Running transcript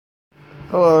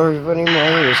Hello everybody, my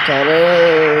name is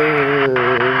Connor.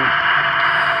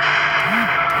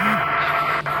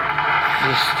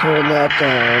 Just turn that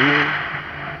down.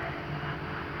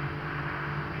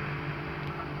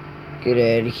 Good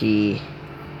Ed key.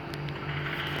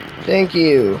 Thank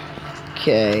you.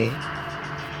 Okay.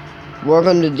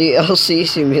 Welcome to DLC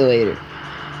Simulator.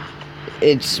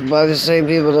 It's by the same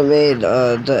people that made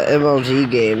the MLG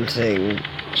game thing.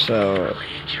 So,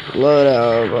 load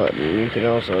out button. You can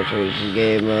also change the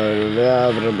game mode.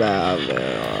 Blah, blah, blah,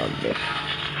 blah, blah.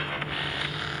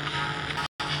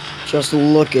 Just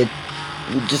look at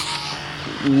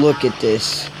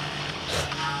this.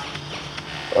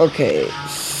 Okay,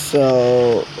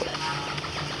 so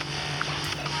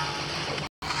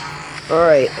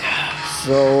alright,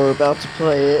 so we're about to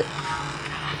play it.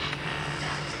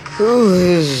 Ooh,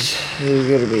 this is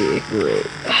gonna be great.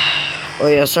 Oh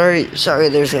yeah, sorry,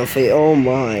 there's no fate. Oh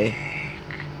my.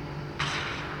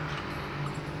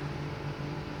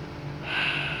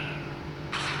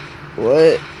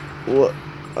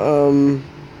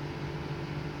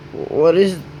 What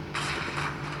is...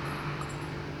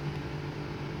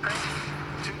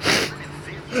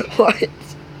 What?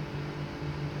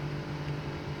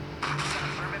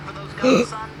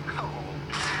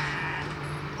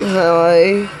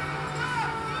 Hi.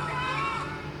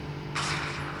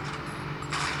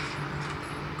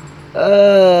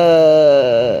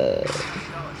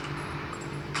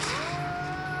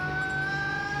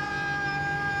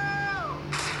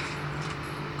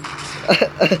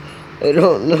 I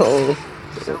don't know.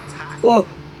 Oh,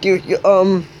 dude, you,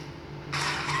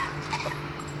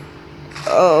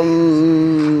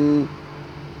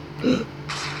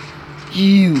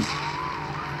 you.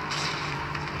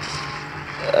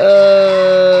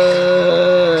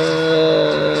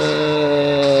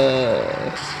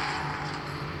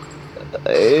 I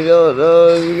don't know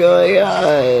what's going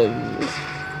on.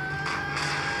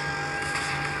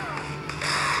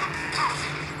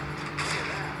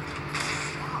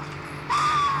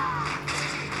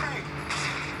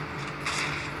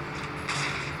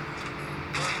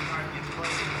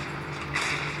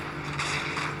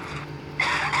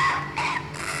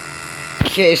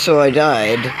 Okay, so I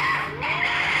died.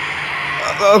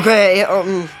 Okay,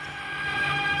 okay,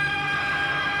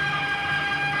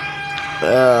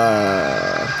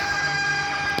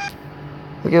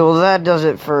 well that does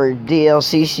it for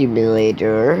DLC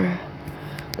Simulator.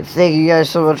 Thank you guys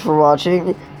so much for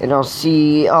watching, and I'll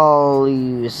see all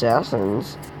you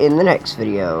assassins in the next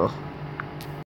video.